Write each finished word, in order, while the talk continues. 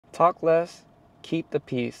Talk less, keep the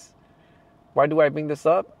peace. Why do I bring this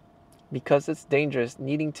up? Because it's dangerous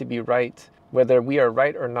needing to be right, whether we are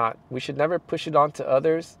right or not. We should never push it on to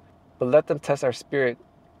others, but let them test our spirit,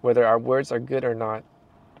 whether our words are good or not.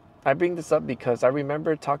 I bring this up because I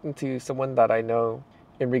remember talking to someone that I know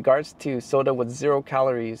in regards to soda with 0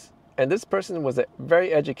 calories. And this person was a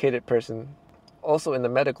very educated person, also in the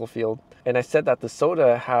medical field. And I said that the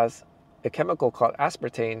soda has a chemical called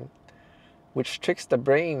aspartame, which tricks the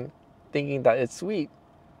brain thinking that it's sweet,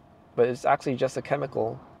 but it's actually just a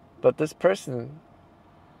chemical. But this person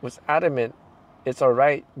was adamant it's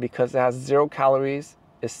alright because it has 0 calories,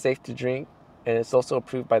 it's safe to drink, and it's also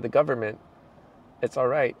approved by the government. It's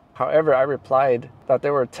alright. However, I replied that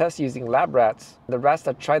there were tests using lab rats. The rats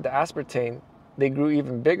that tried the aspartame, they grew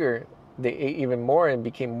even bigger, they ate even more and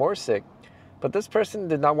became more sick. But this person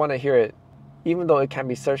did not want to hear it, even though it can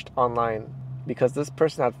be searched online, because this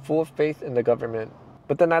person had full faith in the government.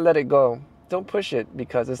 But then I let it go. Don't push it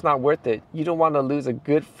because it's not worth it. You don't want to lose a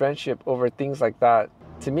good friendship over things like that.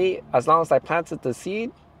 To me, as long as I planted the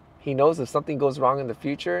seed, he knows if something goes wrong in the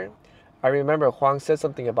future. I remember Huang said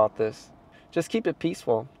something about this. Just keep it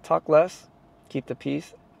peaceful. Talk less, keep the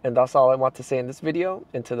peace. And that's all I want to say in this video.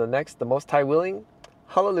 Until the next, the Most High willing.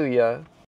 Hallelujah.